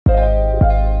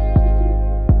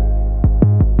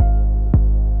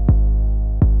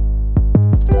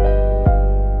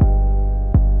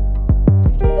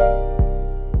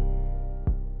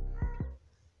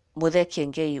Muthee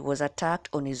Kiengei was attacked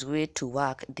on his way to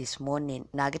work this morning.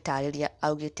 Na agĩtarĩria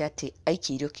augĩte atĩ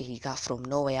aikirio kĩhiga from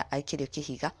nowhere, aikirio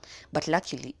kĩhiga, but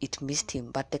luckily it missed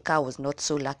him. But the car was not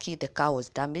so lucky. The car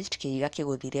was damaged. Kĩhiga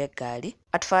kĩgũthire ngari.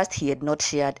 At first, he had not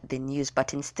shared the news,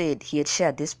 but instead, he had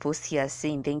shared this post here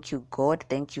saying, "Thank you, God.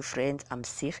 Thank you, friends. I'm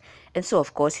safe." And so,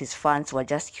 of course, his fans were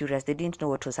just curious. They didn't know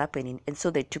what was happening. And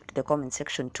so they took to the comment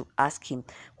section to ask him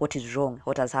what is wrong,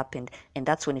 what has happened. And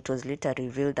that's when it was later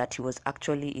revealed that he was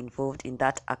actually involved in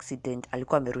that accident.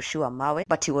 Alikuwa amerushiwa mawe,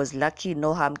 but he was lucky.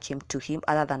 No harm came to him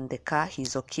other than the car.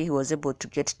 He's okay. He was able to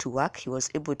get to work. He was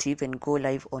able to even go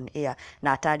live on air.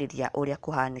 Na atariria ũrĩa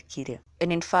kũhanĩkire.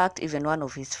 And in fact, even one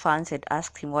of his fans had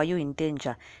asked him, "Were you in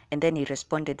danger?" And then he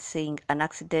responded saying, "An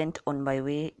accident on my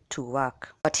way to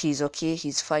work. But he's okay,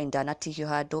 he's fine, Danati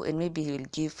Yuhado," and maybe he will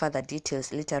give further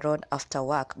details later on after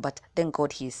work, but thank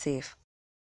God he's safe.